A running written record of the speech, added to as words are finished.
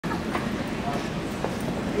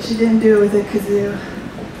She didn't do it with a kazoo.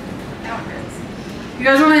 You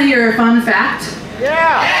guys want to hear a fun fact?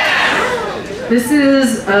 Yeah! This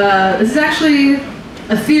is actually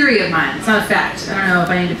a theory of mine. It's not a fact. I don't know if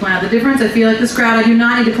I need to point out the difference. I feel like this crowd, I do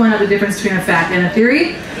not need to point out the difference between a fact and a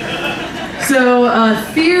theory. So a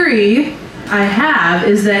theory I have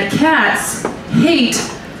is that cats hate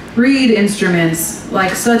reed instruments,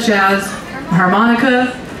 like such as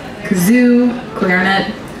harmonica, kazoo,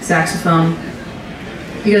 clarinet, saxophone.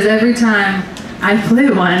 Because every time I play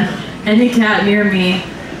one, any cat near me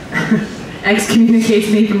excommunicates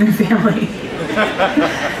me from their family.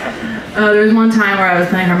 There was one time where I was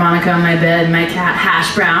playing harmonica on my bed, and my cat,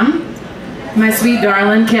 Hash Brown, my sweet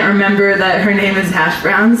darling, can't remember that her name is Hash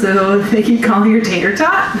Brown, so they keep calling her Tater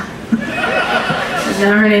Tot. And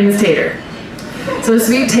now her name is Tater. So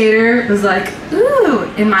sweet Tater was like, ooh,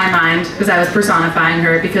 in my mind, because I was personifying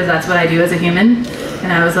her, because that's what I do as a human.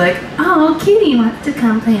 And I was like, oh, Kitty wants to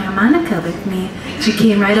come play harmonica with me. She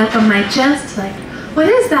came right up on my chest, like, what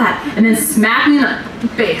is that? And then smacked me in the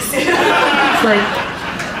face. It's like,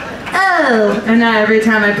 oh. And now every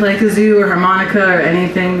time I play kazoo or harmonica or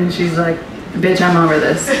anything, she's like, bitch, I'm over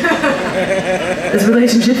this. This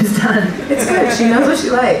relationship is done. It's good. She knows what she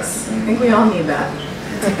likes. I think we all need that.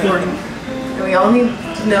 It's important. And we all need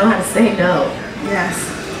to know how to say no. Yes.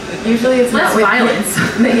 Usually it's less not with violence.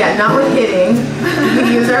 Yeah, not with hitting.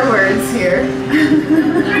 We use our words here.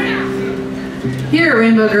 Here at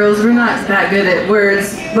Rainbow Girls, we're not that good at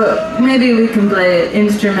words, but maybe we can play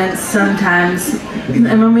instruments sometimes.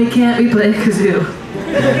 And when we can't, we play kazoo.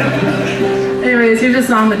 Anyways, here's a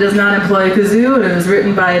song that does not employ kazoo, and it was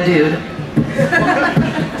written by a dude. 2,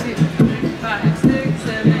 5, 6,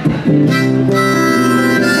 7, 8.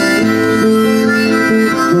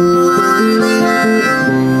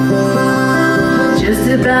 Just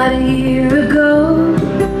about a year ago,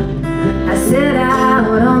 I set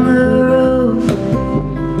out on the road,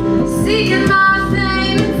 seeking my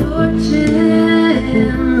fame and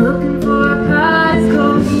fortune, looking for a prize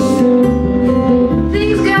gold.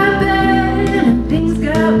 Things got bad and things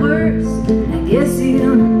got worse. I guess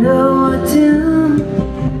you know what to.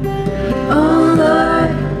 Oh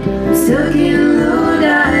Lord, I'm stuck in Lodi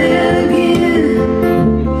again.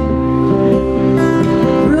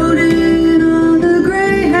 Rode in on the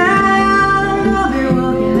Greyhound, I'll be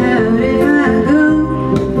walking out if I go.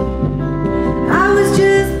 I was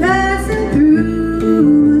just passing through,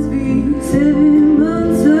 must be 7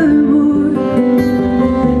 months or more.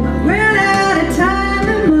 I ran out of time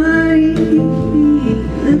and money,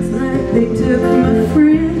 looks like they took my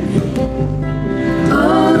friend.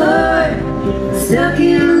 Oh Lord, stuck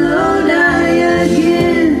in Lodi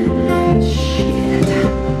again. Shit.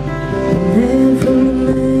 And then from the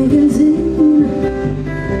magazine,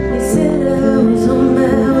 they said I was on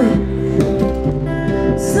my way.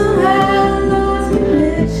 Somehow I lost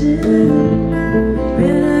connection,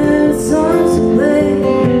 ran out of songs to play.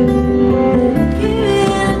 Came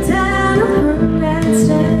into town on one night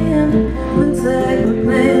stand, looks like my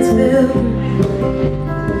plans failed.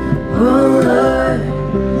 Oh Lord,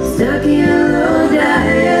 stuck in Lodi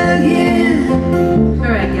again.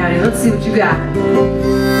 Alright, Gowdy, let's see what you got.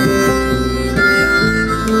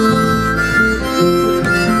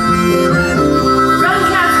 Run,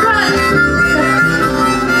 cats, run!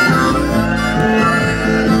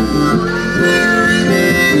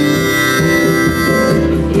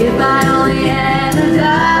 If I only had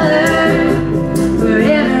 $1 for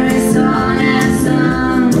every song I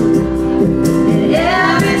sung, and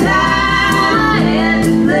every time I had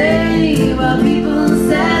to play while people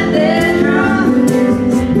sat there drunk,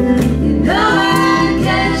 you know I'd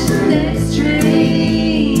catch the next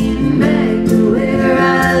train back to where I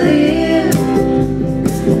live.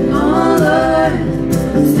 Oh Lord,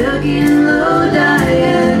 I'm stuck in Lodi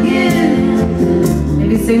again.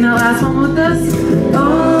 Maybe sing that last one with us?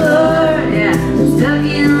 Oh Lord, yeah, stuck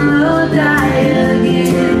in Lodi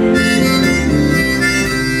again.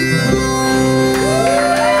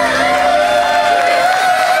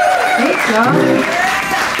 Thanks, y'all.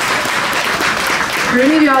 For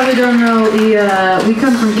any of y'all who don't know, we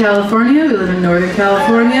come from California. We live in Northern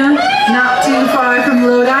California, not too far from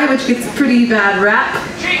Lodi, which gets a pretty bad rap.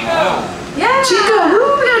 Yeah, Chico.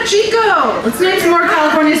 Woo, we got Chico. Let's name some more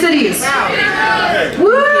California cities.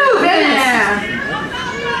 Woo, Venice.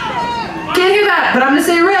 Can't hear that, but I'm gonna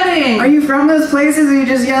say Reading. Are you from those places or are you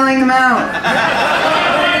just yelling them out?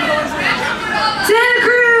 Santa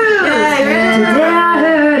Cruz. Yeah. Today I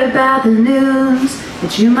heard about the news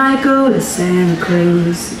that you might go to Santa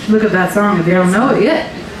Cruz. Look at that song if you don't know it yet.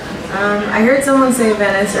 I heard someone say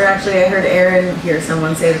Venice, or actually I heard Erin hear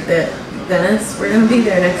someone say that Venice. We're going to be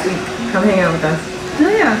there next week. Come hang out with us. Oh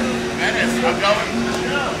yeah. Venice, I'm going to the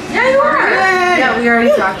show. Yeah, you are. Yeah, we already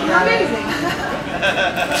talked about it. Amazing.